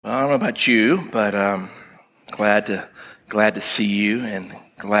Well, I don't know about you, but glad to see you and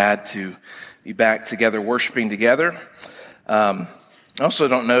glad to be back together, worshiping together. I also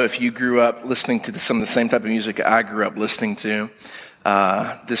don't know if you grew up listening to some of the same type of music I grew up listening to.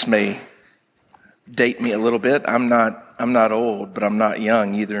 This may date me a little bit. I'm not old, but I'm not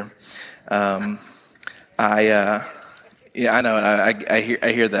young either. I know. I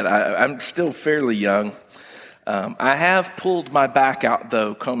hear that. I'm still fairly young. I have pulled my back out,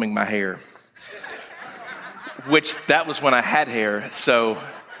 though, combing my hair, which that was when I had hair, so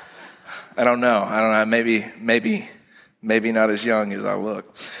I don't know. Maybe not as young as I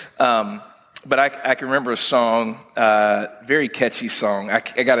look. But I can remember a song, very catchy song. I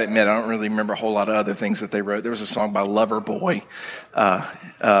got to admit, I don't really remember a whole lot of other things that they wrote. There was a song by Loverboy,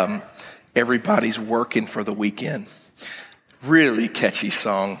 Everybody's Working for the Weekend. Really catchy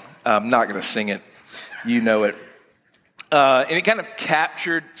song. I'm not going to sing it. You know it. And it kind of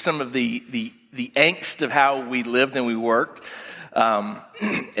captured some of the angst of how we lived and we worked.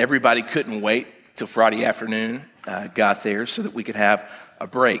 Everybody couldn't wait till Friday afternoon got there so that we could have a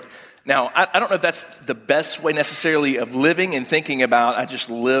break. Now, I don't know if that's the best way necessarily of living and thinking about, I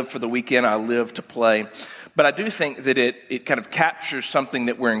just live for the weekend, I live to play. But I do think that it kind of captures something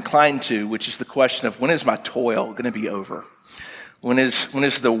that we're inclined to, which is the question of, when is my toil going to be over? When is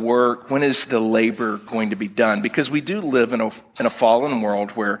the work, when is the labor going to be done? Because we do live in a fallen world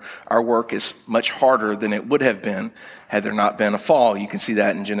where our work is much harder than it would have been had there not been a fall. You can see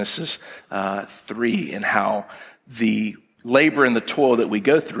that in Genesis 3 and how the labor and the toil that we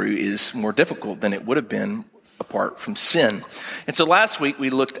go through is more difficult than it would have been apart from sin. And so last week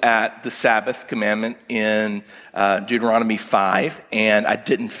we looked at the Sabbath commandment in Deuteronomy 5, and I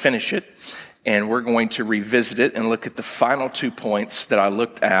didn't finish it. And we're going to revisit it and look at the final 2 points that I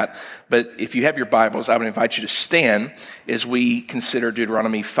looked at. But if you have your Bibles, I would invite you to stand as we consider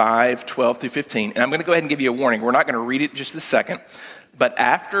Deuteronomy 5, 12 through 15. And I'm going to go ahead and give you a warning. We're not going to read it just a second. But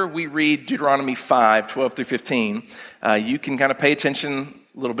after we read Deuteronomy 5, 12 through 15, you can kind of pay attention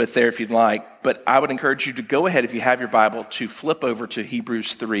a little bit there if you'd like. But I would encourage you to go ahead, if you have your Bible, to flip over to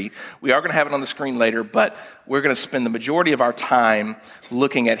Hebrews 3. We are going to have it on the screen later, but we're going to spend the majority of our time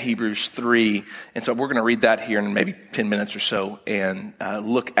looking at Hebrews 3. And so we're going to read that here in maybe 10 minutes or so and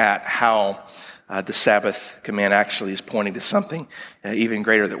look at how the Sabbath command actually is pointing to something even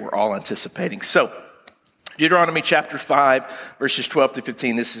greater that we're all anticipating. So Deuteronomy chapter 5, verses 12 to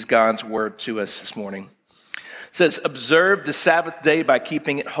 15, this is God's word to us this morning. It says, "Observe the Sabbath day by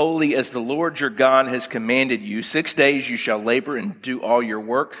keeping it holy as the Lord your God has commanded you. 6 days you shall labor and do all your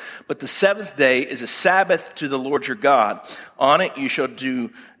work, but the seventh day is a Sabbath to the Lord your God. On it you shall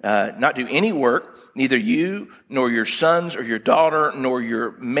not do any work, neither you nor your sons or your daughter, nor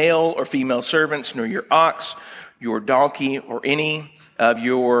your male or female servants, nor your ox, your donkey, or any of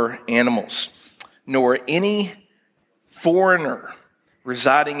your animals, nor any foreigner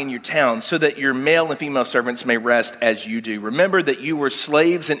residing in your town, so that your male and female servants may rest as you do. Remember that you were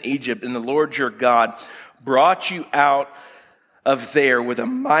slaves in Egypt, and the Lord your God brought you out of there with a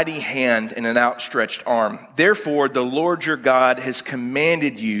mighty hand and an outstretched arm. Therefore, the Lord your God has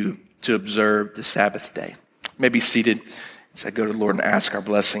commanded you to observe the Sabbath day." You may be seated as I go to the Lord and ask our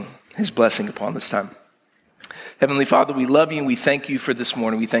blessing, his blessing upon this time. Heavenly Father, we love you and we thank you for this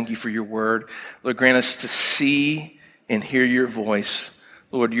morning. We thank you for your word. Lord, grant us to see and hear your voice.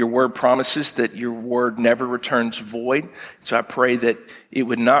 Lord, your word promises that your word never returns void. So I pray that it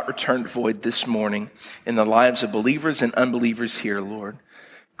would not return void this morning in the lives of believers and unbelievers here, Lord.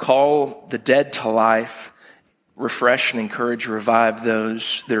 Call the dead to life, refresh and encourage, revive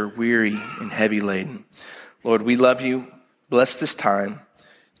those that are weary and heavy laden. Lord, we love you. Bless this time.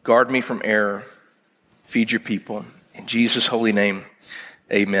 Guard me from error. Feed your people. In Jesus' holy name,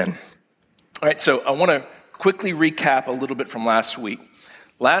 amen. All right, so I want to quickly recap a little bit from last week.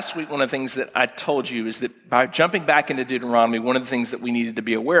 Last week, one of the things that I told you is that by jumping back into Deuteronomy, one of the things that we needed to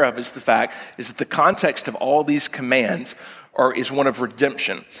be aware of is that the context of all these commands is one of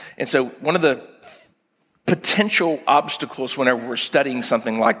redemption. And so one of the potential obstacles whenever we're studying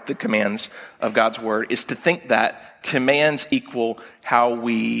something like the commands of God's word is to think that commands equal how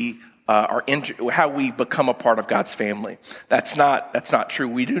we how we become a part of God's family. That's not true.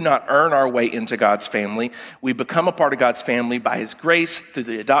 We do not earn our way into God's family. We become a part of God's family by his grace through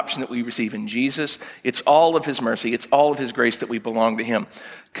the adoption that we receive in Jesus. It's all of his mercy. It's all of his grace that we belong to him.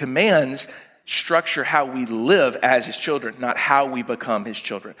 Commands structure how we live as his children, not how we become his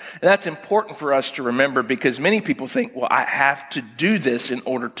children. And that's important for us to remember because many people think, well, I have to do this in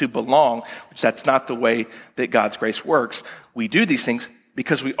order to belong, which that's not the way that God's grace works. We do these things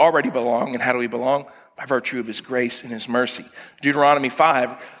because we already belong. And how do we belong? by virtue of his grace and his mercy. Deuteronomy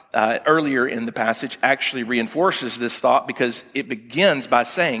 5, earlier in the passage, actually reinforces this thought because it begins by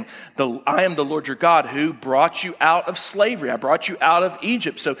saying, I am the Lord your God who brought you out of slavery. I brought you out of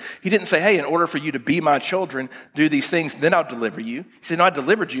Egypt. So he didn't say, hey, in order for you to be my children, do these things, then I'll deliver you. He said, no, I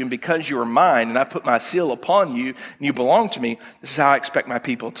delivered you, and because you are mine, and I put my seal upon you, and you belong to me, this is how I expect my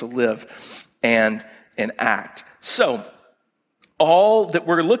people to live and act. So all that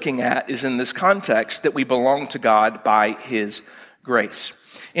we're looking at is in this context that we belong to God by his grace.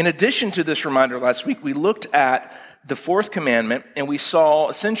 In addition to this reminder last week, we looked at the fourth commandment and we saw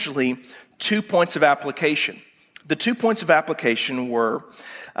essentially 2 points of application. The 2 points of application were,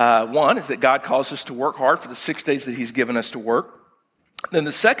 one is that God calls us to work hard for the 6 days that he's given us to work. Then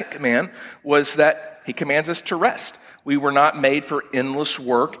the second command was that he commands us to rest. We were not made for endless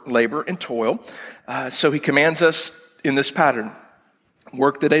work, labor, and toil. So he commands us in this pattern.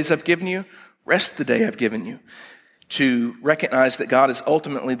 Work the days I've given you, rest the day I've given you. To recognize that God is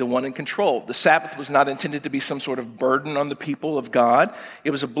ultimately the one in control. The Sabbath was not intended to be some sort of burden on the people of God.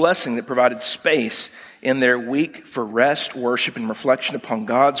 It was a blessing that provided space in their week for rest, worship, and reflection upon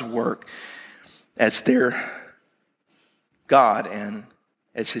God's work as their God and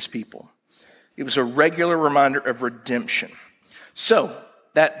as his people. It was a regular reminder of redemption. So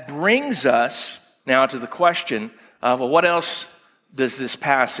that brings us now to the question of, well, what else does this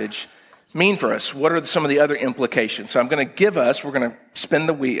passage mean for us? What are some of the other implications? So I'm going to give us, we're going to spend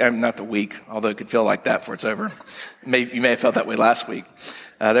the week, not the week, although it could feel like that before it's over. You may have felt that way last week.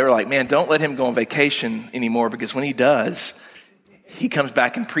 They were like, man, don't let him go on vacation anymore, because when he does, he comes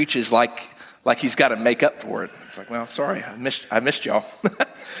back and preaches like he's got to make up for it. It's like, well, sorry, I missed y'all.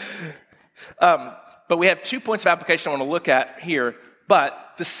 But we have 2 points of application I want to look at here.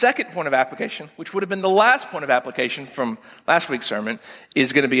 But the second point of application, which would have been the last point of application from last week's sermon,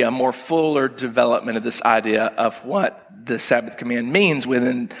 is going to be a more fuller development of this idea of what the Sabbath command means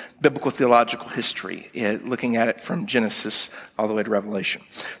within biblical theological history, looking at it from Genesis all the way to Revelation.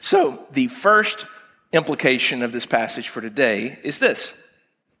 So the first implication of this passage for today is this.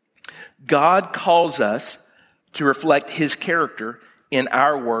 God calls us to reflect his character in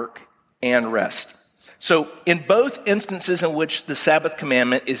our work and rest. So in both instances in which the Sabbath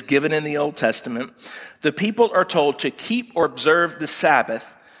commandment is given in the Old Testament, the people are told to keep or observe the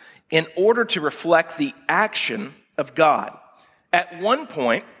Sabbath in order to reflect the action of God. At one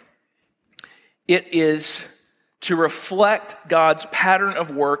point, it is to reflect God's pattern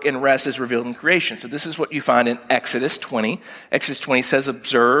of work and rest as revealed in creation. So this is what you find in Exodus 20. Exodus 20 says,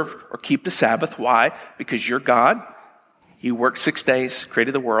 observe or keep the Sabbath. Why? Because you're God. He worked 6 days,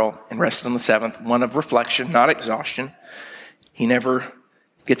 created the world, and rested on the seventh, one of reflection, not exhaustion. He never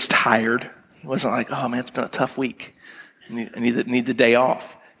gets tired. He wasn't like, oh man, it's been a tough week. I need the day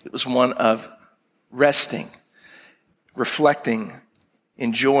off. It was one of resting, reflecting,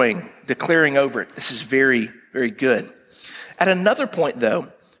 enjoying, declaring over it. This is very, very good. At another point, though,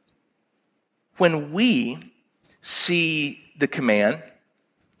 when we see the command,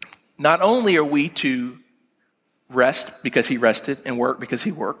 not only are we to rest because he rested and work because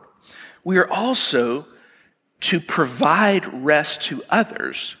he worked, we are also to provide rest to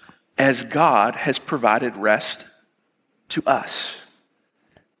others as God has provided rest to us.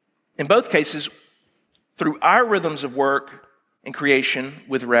 In both cases, through our rhythms of work and creation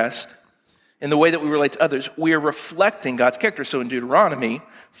with rest, in the way that we relate to others, we are reflecting God's character. So in Deuteronomy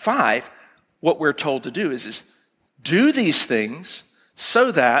 5, what we're told to do is do these things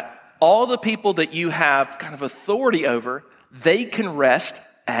so that all the people that you have kind of authority over, they can rest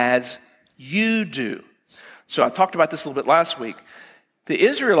as you do. So I talked about this a little bit last week. The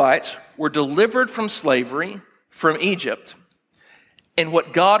Israelites were delivered from slavery from Egypt. And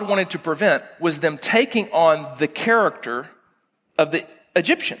what God wanted to prevent was them taking on the character of the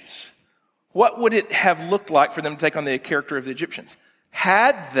Egyptians. What would it have looked like for them to take on the character of the Egyptians?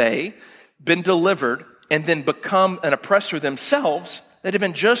 Had they been delivered and then become an oppressor themselves, they'd have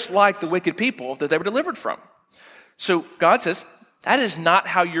been just like the wicked people that they were delivered from. So God says, that is not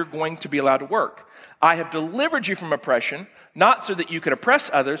how you're going to be allowed to work. I have delivered you from oppression, not so that you can oppress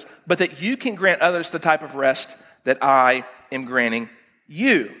others, but that you can grant others the type of rest that I am granting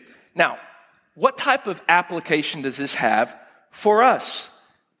you. Now, what type of application does this have for us?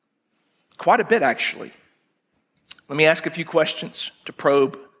 Quite a bit, actually. Let me ask a few questions to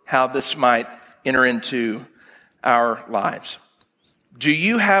probe how this might enter into our lives. Do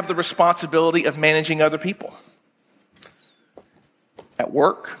you have the responsibility of managing other people? At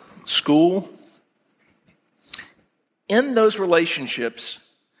work, school? In those relationships,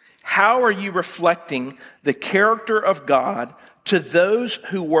 how are you reflecting the character of God to those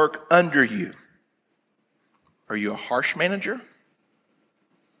who work under you? Are you a harsh manager?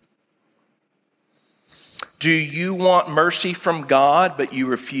 Do you want mercy from God, but you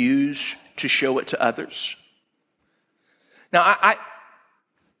refuse to show it to others? Now,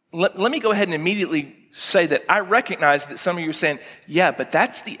 let me go ahead and immediately say that I recognize that some of you are saying, yeah, but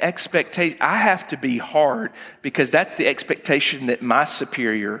that's the expectation. I have to be hard because that's the expectation that my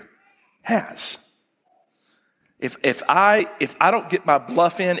superior has. If I don't get my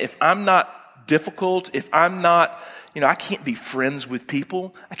bluff in, if I'm not difficult, if I'm not, I can't be friends with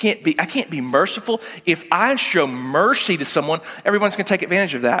people. I can't be merciful. If I show mercy to someone, everyone's going to take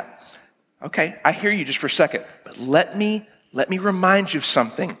advantage of that. Okay, I hear you just for a second, but let me remind you of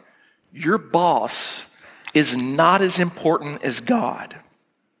something. Your boss is not as important as God.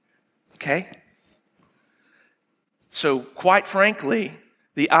 Okay? So quite frankly,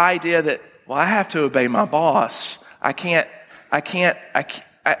 the idea that, well, I have to obey my boss.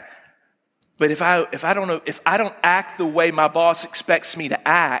 But if I don't act the way my boss expects me to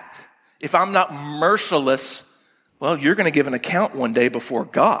act, if I'm not merciless, well, you're going to give an account one day before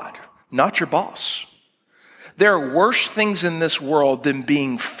God, not your boss. There are worse things in this world than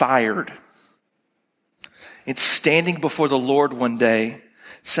being fired. It's standing before the Lord one day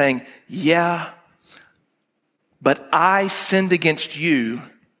saying, yeah, but I sinned against you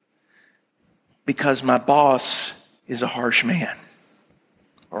because my boss is a harsh man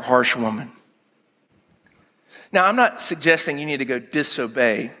or harsh woman. Now, I'm not suggesting you need to go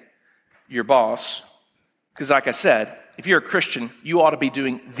disobey your boss, because like I said, if you're a Christian, you ought to be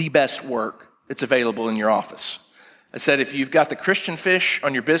doing the best work that's available in your office. I said, if you've got the Christian fish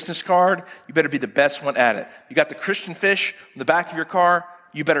on your business card, you better be the best one at it. You got the Christian fish on the back of your car,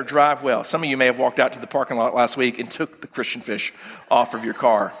 you better drive well. Some of you may have walked out to the parking lot last week and took the Christian fish off of your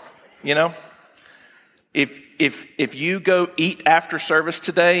car. If you go eat after service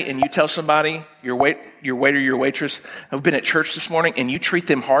today and you tell somebody, your waiter, your waitress, I've been at church this morning, and you treat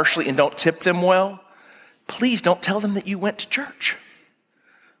them harshly and don't tip them well, please don't tell them that you went to church.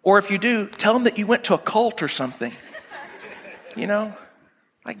 Or if you do, tell them that you went to a cult or something.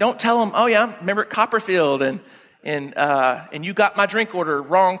 Like don't tell them, oh yeah, I remember at Copperfield and you got my drink order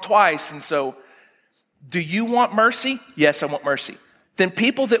wrong twice. And so, do you want mercy? Yes, I want mercy. Then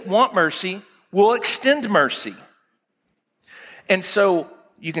people that want mercy will extend mercy. And so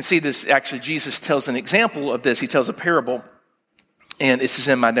you can see this, actually, Jesus tells an example of this. He tells a parable, and this is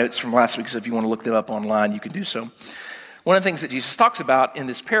in my notes from last week, so if you want to look them up online, you can do so. One of the things that Jesus talks about in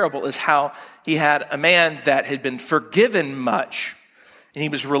this parable is how he had a man that had been forgiven much, and he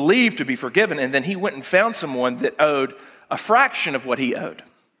was relieved to be forgiven, and then he went and found someone that owed a fraction of what he owed.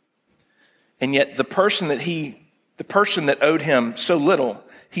 And yet the person that owed him so little,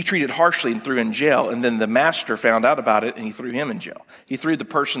 he treated harshly and threw in jail. And then the master found out about it and he threw him in jail. He threw the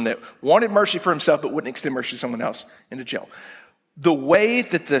person that wanted mercy for himself but wouldn't extend mercy to someone else into jail. The way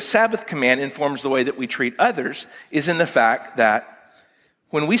that the Sabbath command informs the way that we treat others is in the fact that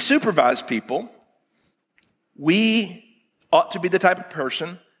when we supervise people, we ought to be the type of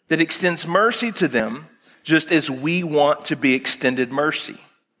person that extends mercy to them just as we want to be extended mercy.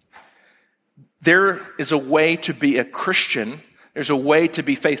 There is a way to be a Christian. There's a way to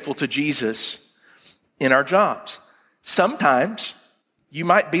be faithful to Jesus in our jobs. Sometimes you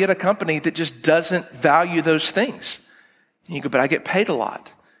might be at a company that just doesn't value those things. And you go, but I get paid a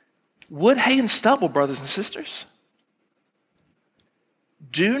lot. Wood, hay, and stubble, brothers and sisters.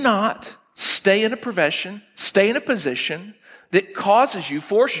 Do not stay in a profession, stay in a position that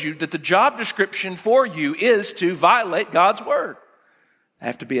forces you, that the job description for you is to violate God's word. I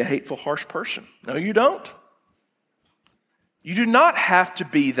have to be a hateful, harsh person. No, you don't. You do not have to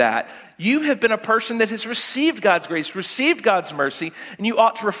be that. You have been a person that has received God's grace, received God's mercy, and you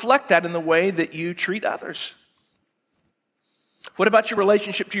ought to reflect that in the way that you treat others. What about your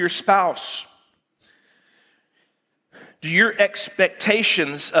relationship to your spouse? Do your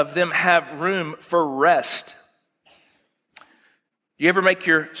expectations of them have room for rest? Do you ever make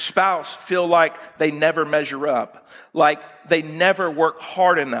your spouse feel like they never measure up, like they never work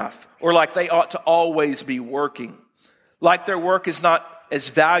hard enough, or like they ought to always be working? Like their work is not as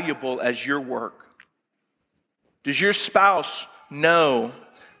valuable as your work? Does your spouse know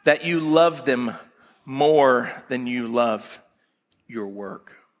that you love them more than you love your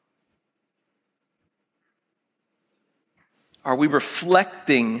work? Are we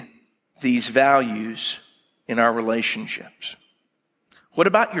reflecting these values in our relationships? What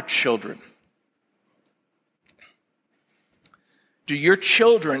about your children? Do your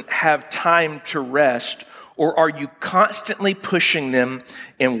children have time to rest, or are you constantly pushing them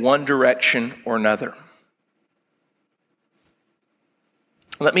in one direction or another?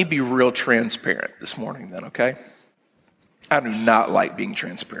 Let me be real transparent this morning then, okay? I do not like being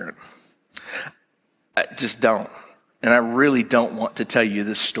transparent. I just don't. And I really don't want to tell you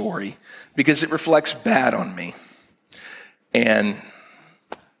this story because it reflects bad on me. And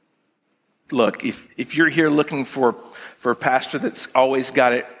look, if you're here looking for a pastor that's always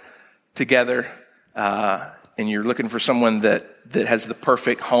got it together, and you're looking for someone that has the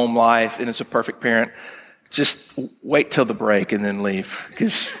perfect home life and is a perfect parent, just wait till the break and then leave,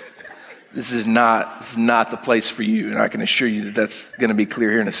 because this is not the place for you, and I can assure you that that's going to be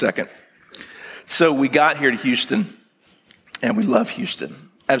clear here in a second. So we got here to Houston, and we love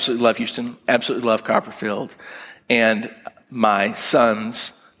Houston. Absolutely love Houston. Absolutely love Copperfield. And my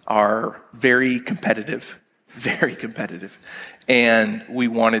sons are very competitive, and we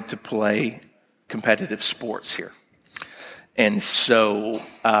wanted to play competitive sports here. And so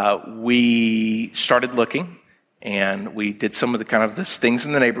we started looking, and we did some of the kind of the things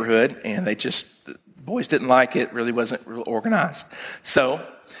in the neighborhood, and the boys didn't like it, really wasn't real organized. So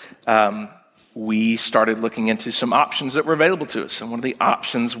we started looking into some options that were available to us. And one of the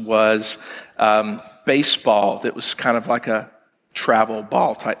options was baseball that was kind of like a travel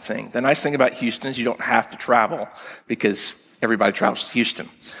ball type thing. The nice thing about Houston is you don't have to travel because everybody travels to Houston.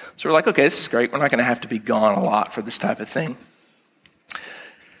 So we're like, okay, this is great. We're not going to have to be gone a lot for this type of thing.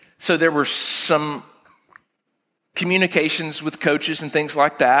 So there were some communications with coaches and things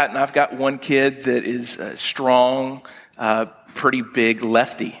like that. And I've got one kid that is a strong, pretty big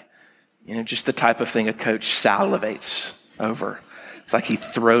lefty. You know, just the type of thing a coach salivates over. It's like he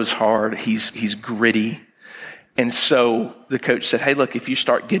throws hard. He's gritty. And so the coach said, hey, look, if you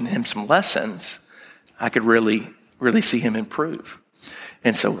start getting him some lessons, I could really see him improve.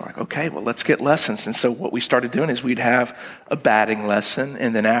 And so we're like, okay, well, let's get lessons. And so what we started doing is we'd have a batting lesson,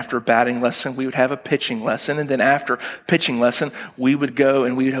 and then after a batting lesson, we would have a pitching lesson, and then after pitching lesson, we would go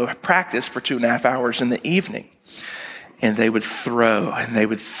and we would practice for 2.5 hours in the evening. And they would throw, and they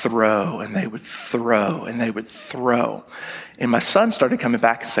would throw, and they would throw, and they would throw. And my son started coming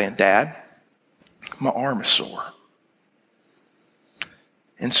back and saying, Dad, my arm is sore.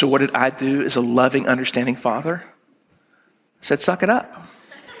 And so what did I do as a loving, understanding father? I said, suck it up. I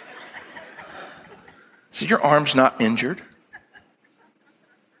said, your arm's not injured.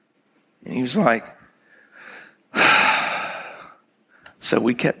 And he was like, so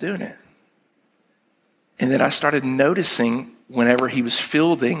we kept doing it. And then I started noticing whenever he was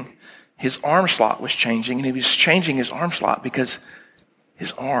fielding, his arm slot was changing, and he was changing his arm slot because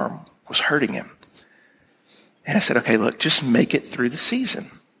his arm was hurting him. And I said, okay, look, just make it through the season.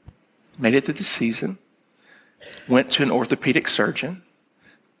 Made it through the season. Went to an orthopedic surgeon,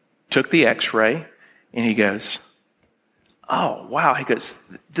 took the x-ray, and he goes, oh, wow. He goes,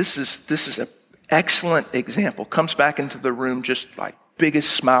 this is an excellent example. Comes back into the room just like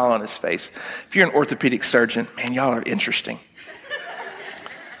biggest smile on his face. If you're an orthopedic surgeon, man, y'all are interesting.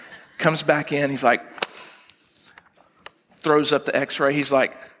 Comes back in, he's like, throws up the x-ray. He's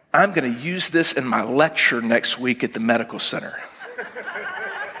like, I'm going to use this in my lecture next week at the medical center.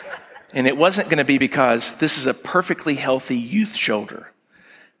 And it wasn't going to be because this is a perfectly healthy youth shoulder.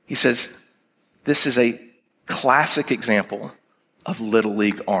 He says, this is a classic example of little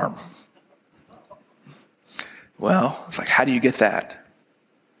league arm. Well, it's like, how do you get that?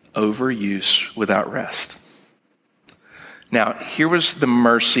 Overuse without rest. Now, here was the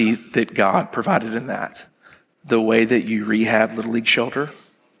mercy that God provided in that. The way that you rehab little league shoulder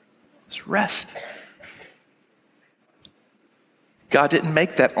is rest. God didn't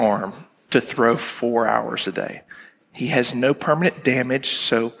make that arm to throw 4 hours a day. He has no permanent damage,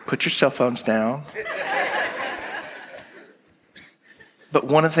 so put your cell phones down. But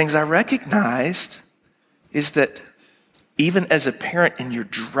one of the things I recognized is that even as a parent in your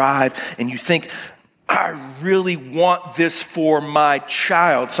drive and you think, I really want this for my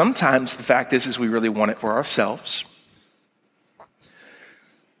child, sometimes the fact is we really want it for ourselves.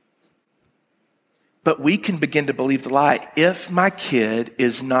 But we can begin to believe the lie. If my kid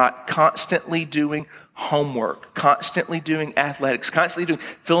is not constantly doing homework, constantly doing athletics, constantly doing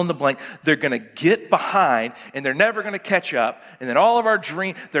fill in the blank, they're going to get behind and they're never going to catch up. And then all of our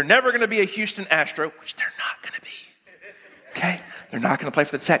dream, they're never going to be a Houston Astro, which they're not going to be. Okay? They're not going to play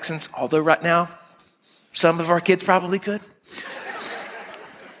for the Texans, although right now, some of our kids probably could.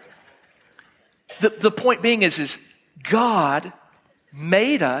 The point being is God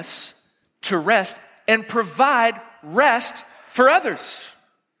made us to rest and provide rest for others.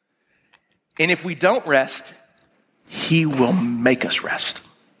 And if we don't rest, He will make us rest.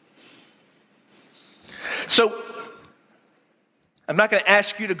 So, I'm not going to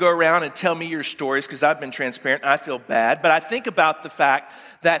ask you to go around and tell me your stories because I've been transparent. I feel bad. But I think about the fact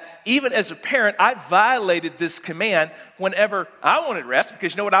that even as a parent, I violated this command whenever I wanted rest,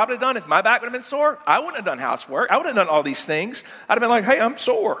 because you know what I would have done if my back would have been sore? I wouldn't have done housework. I wouldn't have done all these things. I'd have been like, hey, I'm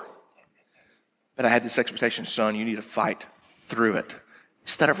sore. But I had this expectation, son, you need to fight through it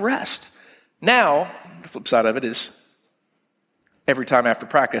instead of rest. Now, the flip side of it is every time after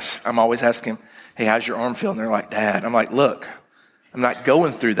practice, I'm always asking, hey, how's your arm feel? And they're like, Dad. I'm like, look, I'm not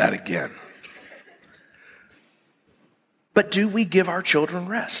going through that again. But do we give our children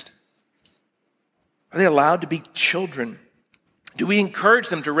rest? Are they allowed to be children? Do we encourage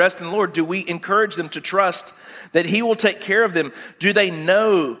them to rest in the Lord? Do we encourage them to trust that He will take care of them? Do they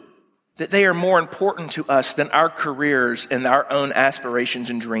know that they are more important to us than our careers and our own aspirations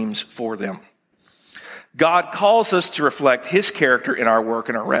and dreams for them? God calls us to reflect His character in our work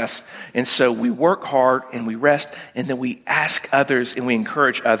and our rest. And so we work hard and we rest, and then we ask others and we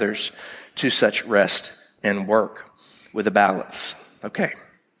encourage others to such rest and work with a balance. Okay.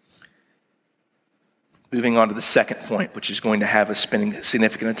 Moving on to the second point, which is going to have us spending a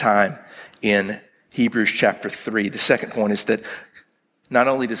significant time in Hebrews chapter 3. The second point is that not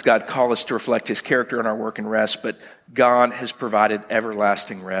only does God call us to reflect His character in our work and rest, but God has provided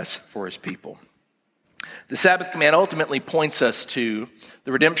everlasting rest for His people. The Sabbath command ultimately points us to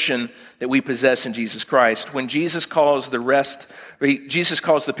the redemption that we possess in Jesus Christ. When Jesus calls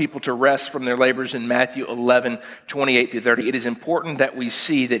the people to rest from their labors in Matthew 11, 28 through 30, it is important that we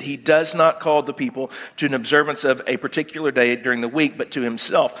see that He does not call the people to an observance of a particular day during the week, but to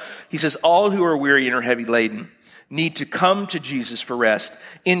Himself. He says, all who are weary and are heavy laden need to come to Jesus for rest.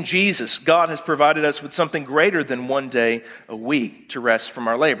 In Jesus, God has provided us with something greater than one day a week to rest from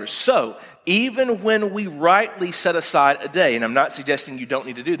our labors. So, even when we rightly set aside a day, and I'm not suggesting you don't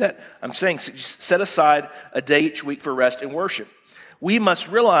need to do that, I'm saying set aside a day each week for rest and worship, we must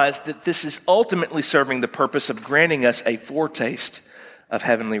realize that this is ultimately serving the purpose of granting us a foretaste of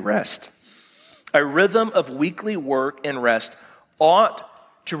heavenly rest. A rhythm of weekly work and rest ought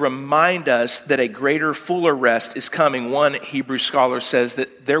to remind us that a greater, fuller rest is coming. One Hebrew scholar says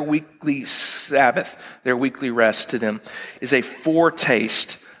that their weekly Sabbath, their weekly rest to them, is a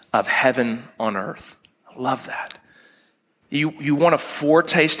foretaste of heaven on earth. I love that. You want a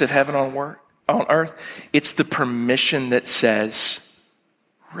foretaste of heaven on earth? It's the permission that says,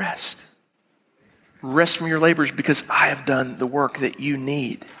 rest. Rest from your labors because I have done the work that you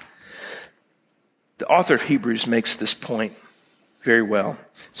need. The author of Hebrews makes this point very well.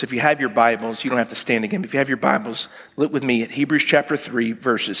 So if you have your Bibles, you don't have to stand again, but if you have your Bibles, look with me at Hebrews chapter 3,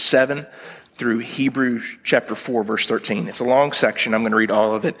 verses 7 through Hebrews chapter 4, verse 13. It's a long section. I'm going to read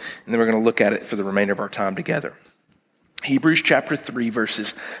all of it, and then we're going to look at it for the remainder of our time together. Hebrews chapter 3,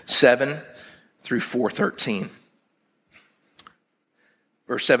 verses 7 through 4:13.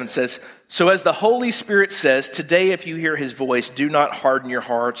 Verse 7 says, so as the Holy Spirit says, today if you hear His voice, do not harden your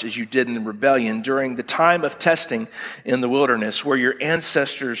hearts as you did in the rebellion during the time of testing in the wilderness, where your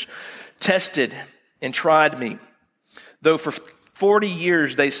ancestors tested and tried me, though for 40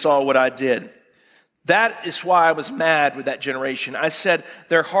 years they saw what I did. That is why I was mad with that generation. I said,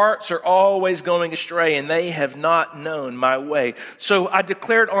 their hearts are always going astray, and they have not known my way. So I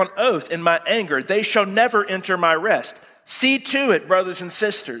declared on oath in my anger, they shall never enter my rest. See to it, brothers and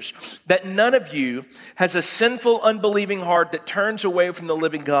sisters, that none of you has a sinful, unbelieving heart that turns away from the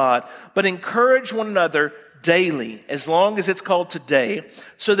living God, but encourage one another daily, as long as it's called today,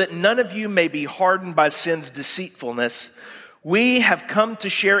 so that none of you may be hardened by sin's deceitfulness. We have come to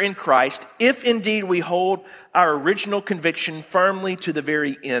share in Christ, if indeed we hold our original conviction firmly to the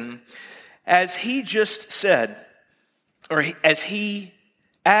very end. As he just said, or as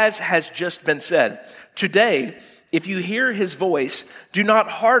has just been said, today, if you hear His voice, do not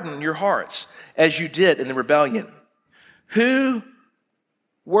harden your hearts as you did in the rebellion. Who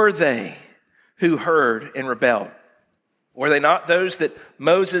were they who heard and rebelled? Were they not those that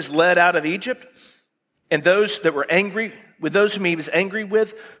Moses led out of Egypt? And those that were angry, with those whom He was angry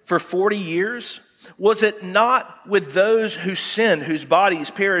with for 40 years? Was it not with those who sinned, whose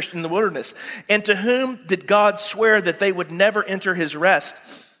bodies perished in the wilderness? And to whom did God swear that they would never enter His rest,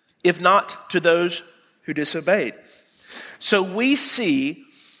 if not to those who disobeyed? So we see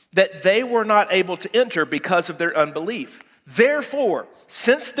that they were not able to enter because of their unbelief. Therefore,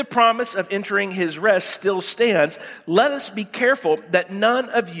 since the promise of entering His rest still stands, let us be careful that none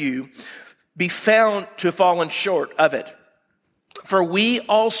of you be found to have fallen short of it. For we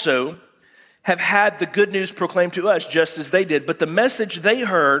also have had the good news proclaimed to us just as they did, but the message they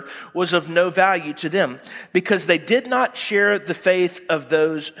heard was of no value to them because they did not share the faith of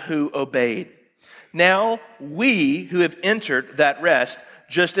those who obeyed. Now we who have entered that rest,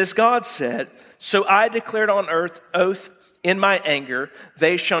 just as God said, so I declared on earth oath in my anger,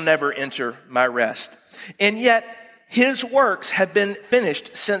 they shall never enter my rest. And yet his works have been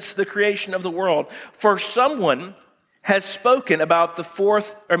finished since the creation of the world. For someone has spoken about the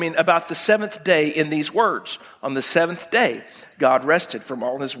seventh day in these words. On the seventh day, God rested from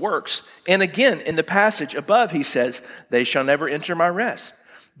all his works. And again, in the passage above, he says, they shall never enter my rest.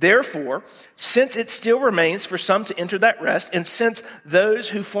 Therefore, since it still remains for some to enter that rest, and since those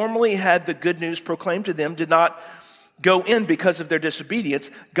who formerly had the good news proclaimed to them did not go in because of their disobedience,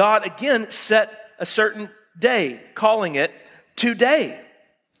 God again set a certain day, calling it today.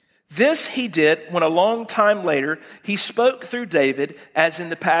 This he did when a long time later he spoke through David, as in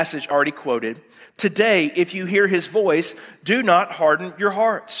the passage already quoted, today, if you hear his voice, do not harden your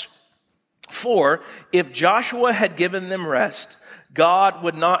hearts. For if Joshua had given them rest, God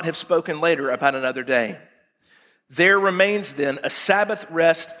would not have spoken later about another day. There remains then a Sabbath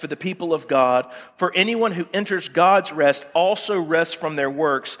rest for the people of God. For anyone who enters God's rest also rests from their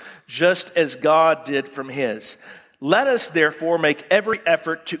works, just as God did from his. Let us therefore make every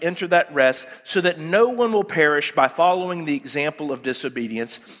effort to enter that rest, so that no one will perish by following the example of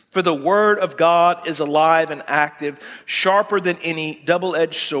disobedience. For the word of God is alive and active, sharper than any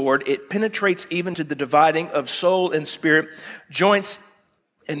double-edged sword. It penetrates even to the dividing of soul and spirit, joints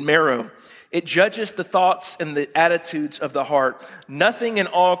and marrow. It judges the thoughts and the attitudes of the heart. Nothing in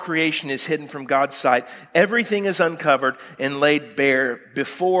all creation is hidden from God's sight. Everything is uncovered and laid bare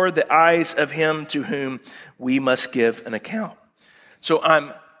before the eyes of him to whom we must give an account. So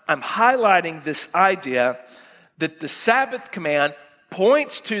I'm highlighting this idea that the Sabbath command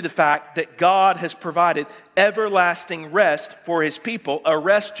points to the fact that God has provided everlasting rest for his people, a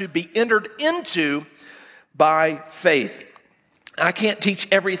rest to be entered into by faith. I can't teach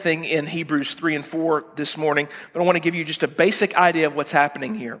everything in Hebrews 3 and 4 this morning, but I want to give you just a basic idea of what's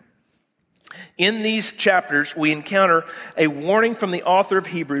happening here. In these chapters, we encounter a warning from the author of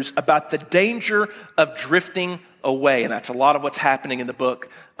Hebrews about the danger of drifting away. And that's a lot of what's happening in the book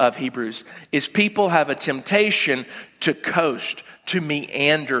of Hebrews, is people have a temptation to coast, to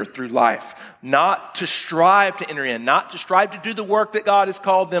meander through life, not to strive to enter in, not to strive to do the work that God has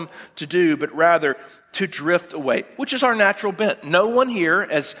called them to do, but rather to drift away, which is our natural bent. No one here,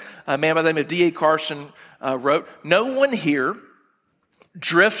 as a man by the name of D.A. Carson wrote, no one here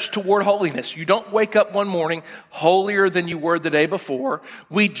drifts toward holiness. You don't wake up one morning holier than you were the day before.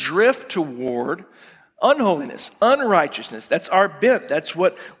 We drift toward unholiness, unrighteousness. That's our bent. That's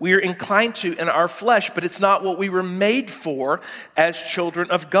what we are inclined to in our flesh, but it's not what we were made for as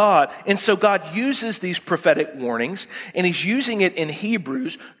children of God. And so God uses these prophetic warnings, and he's using it in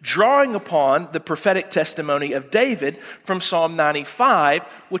Hebrews, drawing upon the prophetic testimony of David from Psalm 95,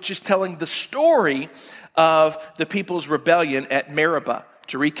 which is telling the story of the people's rebellion at Meribah.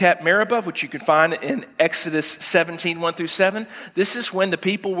 To recap Meribah, which you can find in Exodus 17, 1 through 7, this is when the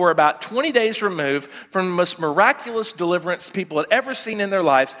people were about 20 days removed from the most miraculous deliverance people had ever seen in their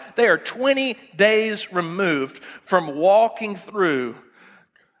lives. They are 20 days removed from walking through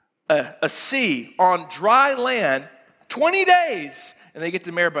a sea on dry land, 20 days. And they get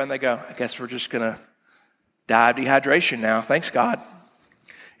to Meribah and they go, I guess we're just going to die of dehydration now. Thanks, God.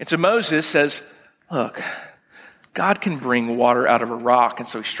 And so Moses says, look, God can bring water out of a rock. And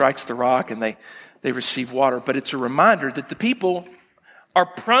so he strikes the rock and they receive water. But it's a reminder that the people are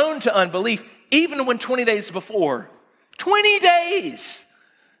prone to unbelief even when 20 days before. 20 days!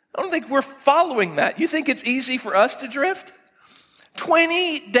 I don't think we're following that. You think it's easy for us to drift?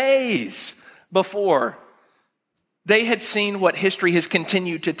 20 days before, they had seen what history has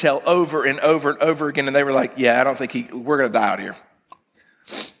continued to tell over and over and over again. And they were like, yeah, I don't think we're going to die out here.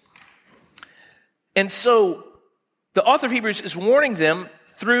 And so the author of Hebrews is warning them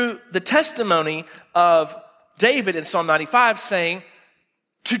through the testimony of David in Psalm 95 saying,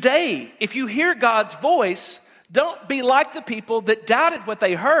 today, if you hear God's voice, don't be like the people that doubted what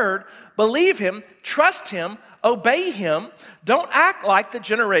they heard. Believe him, trust him, obey him. Don't act like the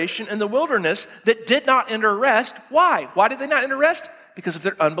generation in the wilderness that did not enter rest. Why? Why did they not enter rest? Because of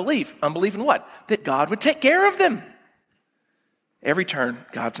their unbelief. Unbelief in what? That God would take care of them. Every turn,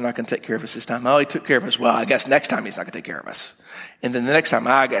 God's not going to take care of us this time. Oh, he took care of us. Well, I guess next time he's not going to take care of us. And then the next time,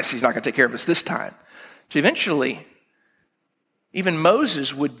 I guess he's not going to take care of us this time. So eventually, even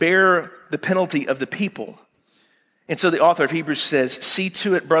Moses would bear the penalty of the people. And so the author of Hebrews says, see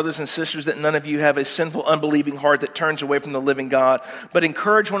to it, brothers and sisters, that none of you have a sinful, unbelieving heart that turns away from the living God, but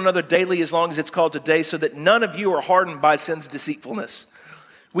encourage one another daily as long as it's called today, so that none of you are hardened by sin's deceitfulness.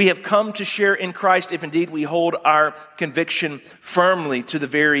 We have come to share in Christ if indeed we hold our conviction firmly to the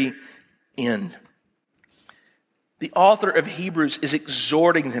very end. The author of Hebrews is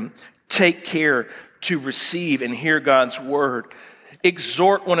exhorting them, take care to receive and hear God's word.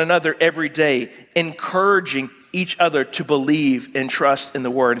 Exhort one another every day, encouraging each other to believe and trust in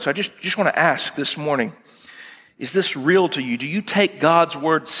the word. And so I just want to ask this morning, is this real to you? Do you take God's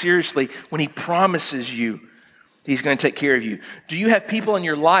word seriously when he promises you he's going to take care of you? Do you have people in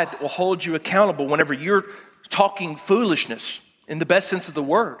your life that will hold you accountable whenever you're talking foolishness in the best sense of the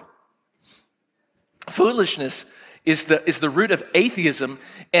word? Foolishness is the root of atheism.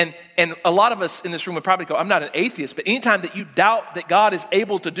 And a lot of us in this room would probably go, I'm not an atheist, but anytime that you doubt that God is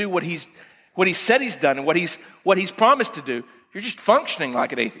able to do what he said he's done and what he's promised to do, you're just functioning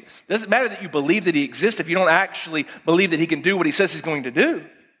like an atheist. It doesn't matter that you believe that he exists if you don't actually believe that he can do what he says he's going to do.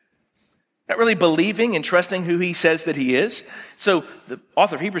 Not really believing and trusting who he says that he is. So the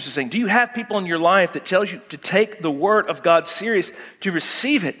author of Hebrews is saying, do you have people in your life that tells you to take the word of God serious, to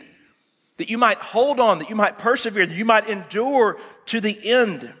receive it, that you might hold on, that you might persevere, that you might endure to the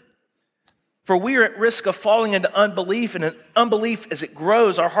end? For we are at risk of falling into unbelief, and in unbelief, as it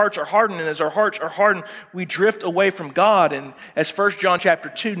grows, our hearts are hardened, and as our hearts are hardened, we drift away from God. And as 1 John chapter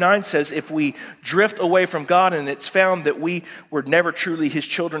 2:9 says, if we drift away from God and it's found that we were never truly his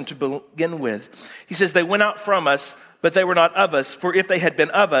children to begin with, he says, they went out from us, but they were not of us. For if they had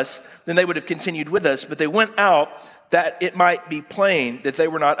been of us, then they would have continued with us. But they went out that it might be plain that they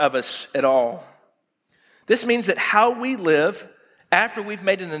were not of us at all. This means that how we live after we've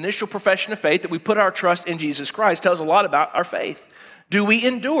made an initial profession of faith, that we put our trust in Jesus Christ, tells a lot about our faith. Do we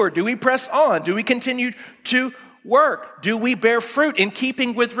endure? Do we press on? Do we continue to work? Do we bear fruit in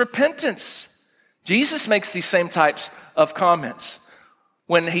keeping with repentance? Jesus makes these same types of comments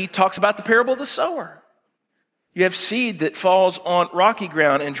when he talks about the parable of the sower. You have seed that falls on rocky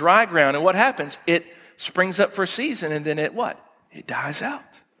ground and dry ground, and what happens? It springs up for a season, and then it what? It dies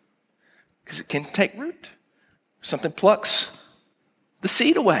out because it can take root. Something plucks the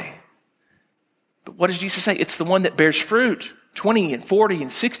seed away. But what does Jesus say? It's the one that bears fruit, 20 and 40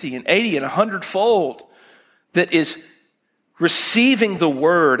 and 60 and 80 and 100-fold, that is receiving the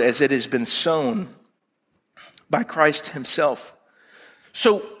word as it has been sown by Christ himself.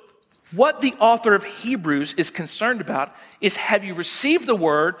 So what the author of Hebrews is concerned about is, have you received the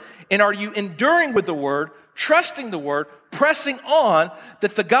word, and are you enduring with the word, trusting the word, pressing on,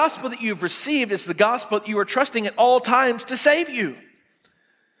 that the gospel that you've received is the gospel that you are trusting at all times to save you?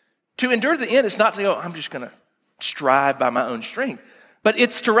 To endure to the end is not to say, I'm just going to strive by my own strength. But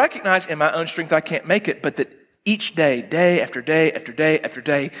it's to recognize in my own strength I can't make it, but that each day, day after day after day after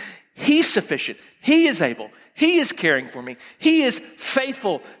day, he's sufficient. He is able. He is caring for me. He is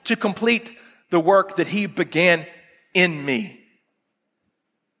faithful to complete the work that he began in me.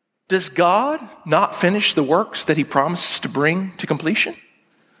 Does God not finish the works that he promises to bring to completion?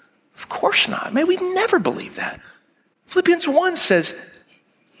 Of course not. May we never believe that. Philippians 1 says,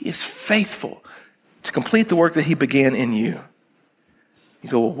 he is faithful to complete the work that he began in you. You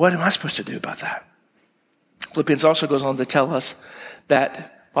go, well, what am I supposed to do about that? Philippians also goes on to tell us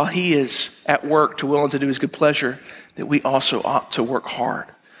that while he is at work to will and to do his good pleasure, that we also ought to work hard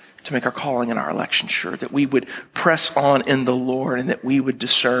to make our calling and our election sure, that we would press on in the Lord, and that we would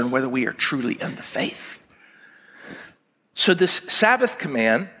discern whether we are truly in the faith. So this Sabbath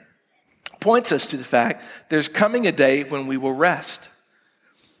command points us to the fact there's coming a day when we will rest.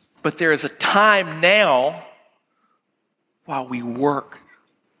 But there is a time now while we work,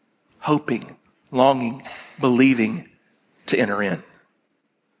 hoping, longing, believing to enter in.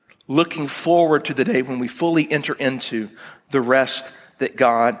 Looking forward to the day when we fully enter into the rest that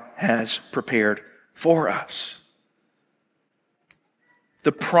God has prepared for us.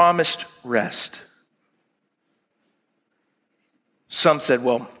 The promised rest. Some said,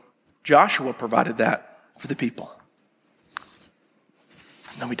 well, Joshua provided that for the people.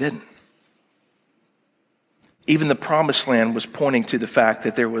 No, we didn't. Even the promised land was pointing to the fact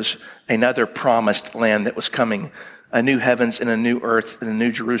that there was another promised land that was coming, a new heavens and a new earth and a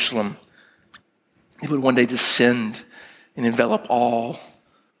new Jerusalem. It would one day descend and envelop all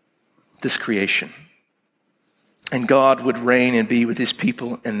this creation. And God would reign and be with his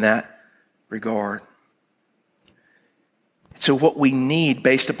people in that regard. So what we need,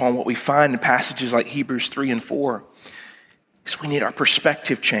 based upon what we find in passages like Hebrews 3 and 4, is we need our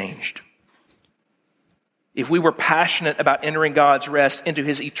perspective changed. If we were passionate about entering God's rest into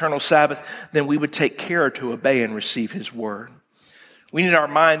his eternal Sabbath, then we would take care to obey and receive his word. We need our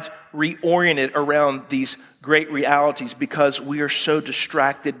minds reoriented around these great realities because we are so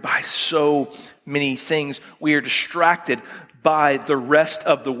distracted by so many things. We are distracted by the rest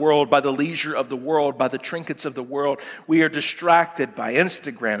of the world, by the leisure of the world, by the trinkets of the world. We are distracted by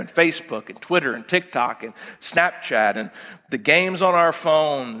Instagram and Facebook and Twitter and TikTok and Snapchat and the games on our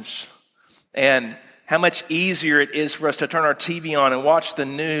phones, and how much easier it is for us to turn our TV on and watch the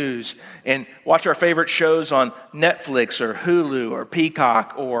news and watch our favorite shows on Netflix or Hulu or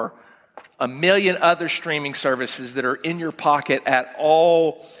Peacock or a million other streaming services that are in your pocket at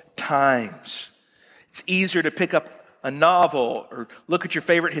all times. It's easier to pick up a novel or look at your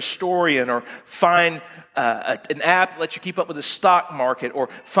favorite historian or find an app that lets you keep up with the stock market or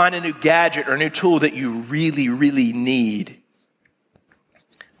find a new gadget or a new tool that you really, really need.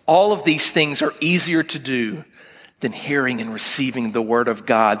 All of these things are easier to do than hearing and receiving the word of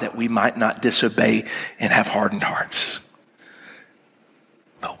God, that we might not disobey and have hardened hearts.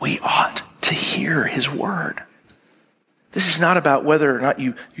 But we ought to hear his word. This is not about whether or not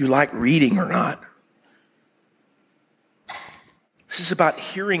you like reading or not. This is about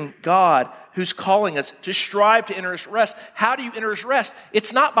hearing God, who's calling us to strive to enter his rest. How do you enter his rest?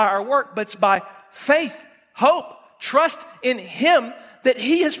 It's not by our work, but it's by faith, hope, trust in him that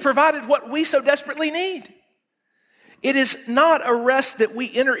he has provided what we so desperately need. It is not a rest that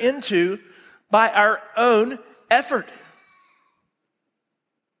we enter into by our own effort.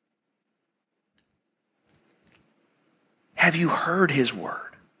 Have you heard his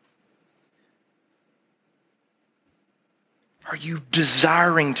word? Are you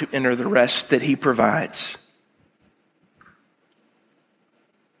desiring to enter the rest that he provides?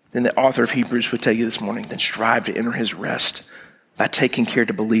 Then the author of Hebrews would tell you this morning, then strive to enter his rest by taking care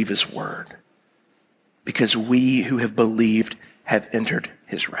to believe his word, because we who have believed have entered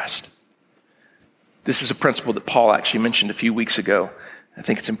his rest. This is a principle that Paul actually mentioned a few weeks ago. I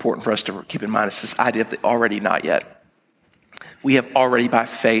think it's important for us to keep in mind. It's this idea of the already, not yet. We have already by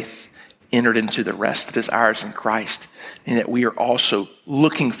faith entered into the rest that is ours in Christ, and that we are also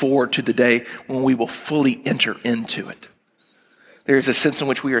looking forward to the day when we will fully enter into it. There is a sense in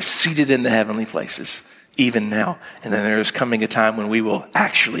which we are seated in the heavenly places, even now. And then there is coming a time when we will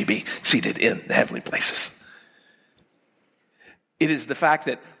actually be seated in the heavenly places. It is the fact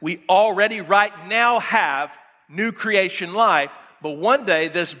that we already right now have new creation life, but one day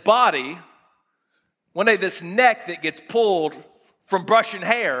this body, one day this neck that gets pulled from brushing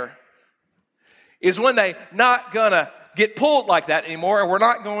hair is one day not gonna get pulled like that anymore, and we're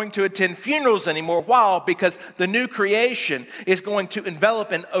not going to attend funerals anymore. Why? Because the new creation is going to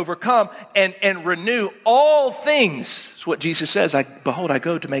envelop and overcome and renew all things. That's what Jesus says. Behold, I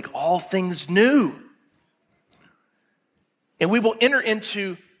go to make all things new. And we will enter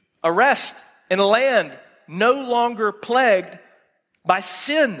into a rest in a land no longer plagued by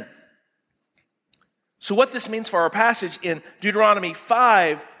sin. So what this means for our passage in Deuteronomy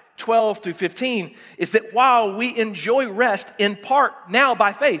 5:12-15 is that while we enjoy rest in part now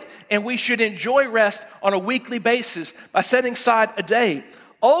by faith, and we should enjoy rest on a weekly basis by setting aside a day,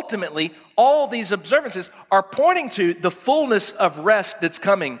 ultimately all these observances are pointing to the fullness of rest that's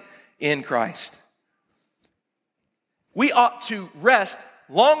coming in Christ. We ought to rest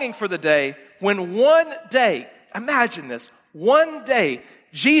longing for the day when one day, imagine this, one day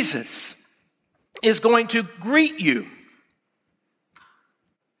Jesus is going to greet you.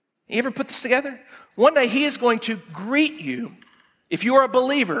 You ever put this together? One day he is going to greet you if you are a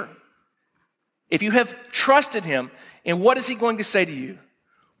believer, if you have trusted him. And what is he going to say to you?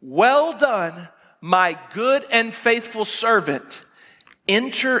 Well done, my good and faithful servant.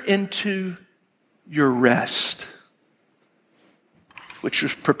 Enter into your rest, which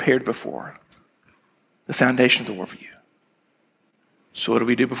was prepared before the foundation of the world for you. So what do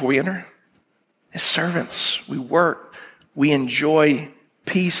we do before we enter? As servants, we work, we enjoy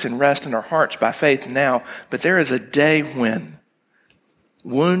peace and rest in our hearts by faith now, but there is a day when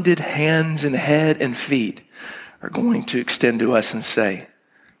wounded hands and head and feet are going to extend to us and say,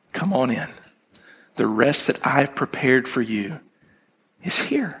 come on in. The rest that I've prepared for you is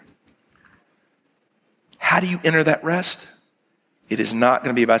here. How do you enter that rest? It is not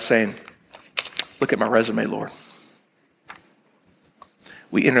going to be by saying, look at my resume, Lord.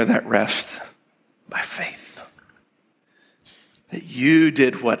 We enter that rest by faith. That you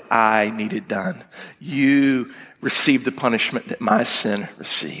did what I needed done. You received the punishment that my sin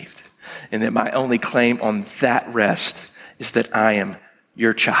received. And that my only claim on that rest is that I am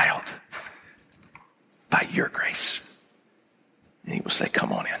your child by your grace. And he will say,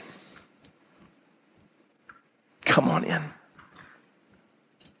 come on in. Come on in.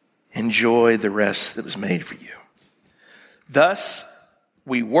 Enjoy the rest that was made for you. Thus,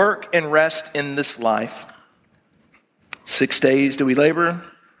 we work and rest in this life. 6 days do we labor,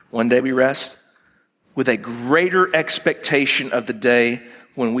 1 day we rest. with a greater expectation of the day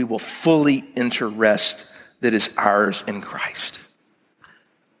when we will fully enter rest that is ours in Christ.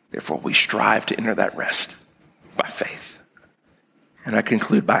 Therefore, we strive to enter that rest by faith. And I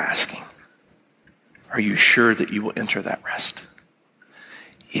conclude by asking, are you sure that you will enter that rest?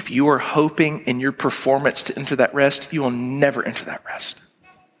 If you are hoping in your performance to enter that rest, you will never enter that rest.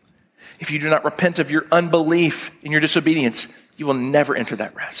 If you do not repent of your unbelief and your disobedience, you will never enter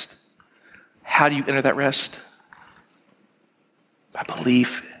that rest. How do you enter that rest? By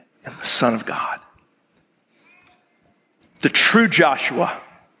belief in the Son of God. The true Joshua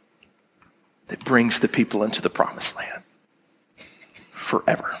that brings the people into the promised land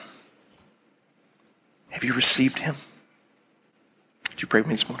forever. Have you received him? Would you pray with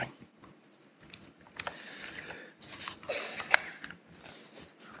me this morning?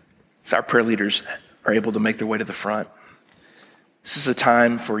 As our prayer leaders are able to make their way to the front, this is a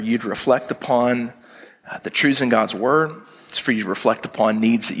time for you to reflect upon the truths in God's word. It's for you to reflect upon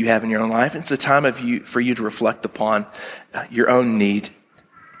needs that you have in your own life. It's a time for you to reflect upon your own need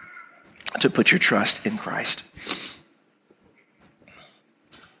to put your trust in Christ.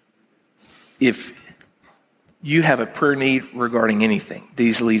 If you have a prayer need regarding anything,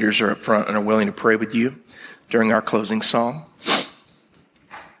 these leaders are up front and are willing to pray with you during our closing song.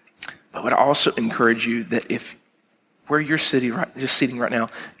 But I would also encourage you that if where you're sitting right now,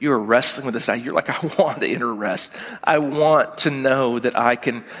 you are wrestling with this idea. You're like, I want to enter rest. I want to know that I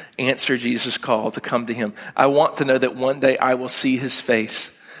can answer Jesus' call to come to him. I want to know that one day I will see his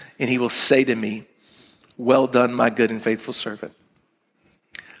face and he will say to me, well done, my good and faithful servant.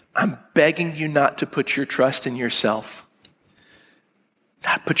 I'm begging you not to put your trust in yourself,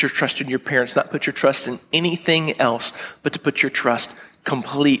 not put your trust in your parents, not put your trust in anything else, but to put your trust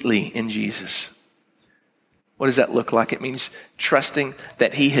completely in Jesus. What does that look like? It means trusting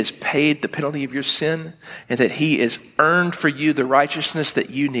that he has paid the penalty of your sin and that he has earned for you the righteousness that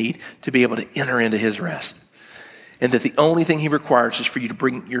you need to be able to enter into his rest. And that the only thing he requires is for you to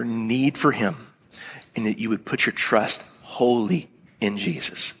bring your need for him and that you would put your trust wholly in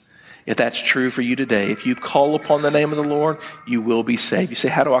Jesus. If that's true for you today, if you call upon the name of the Lord, you will be saved. You say,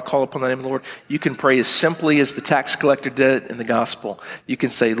 how do I call upon the name of the Lord? You can pray as simply as the tax collector did in the gospel. You can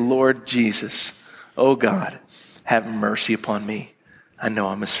say, Lord Jesus, oh God, have mercy upon me. I know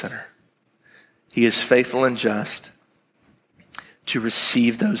I'm a sinner. He is faithful and just to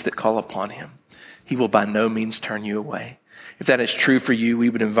receive those that call upon him. He will by no means turn you away. If that is true for you, we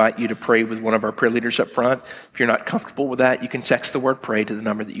would invite you to pray with one of our prayer leaders up front. If you're not comfortable with that, you can text the word pray to the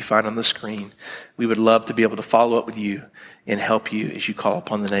number that you find on the screen. We would love to be able to follow up with you and help you as you call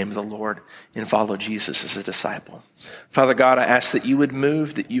upon the name of the Lord and follow Jesus as a disciple. Father God, I ask that you would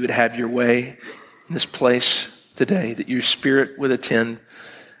move, that you would have your way in this place today, that your Spirit would attend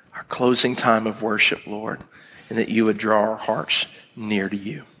our closing time of worship, Lord, and that you would draw our hearts near to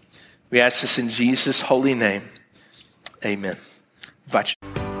you. We ask this in Jesus' holy name. Amen. Invite you.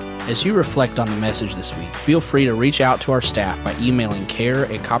 As you reflect on the message this week, feel free to reach out to our staff by emailing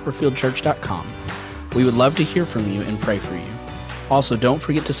care@copperfieldchurch.com. We would love to hear from you and pray for you. Also, don't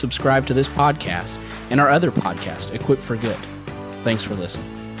forget to subscribe to this podcast and our other podcast, Equipped for Good. Thanks for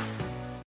listening.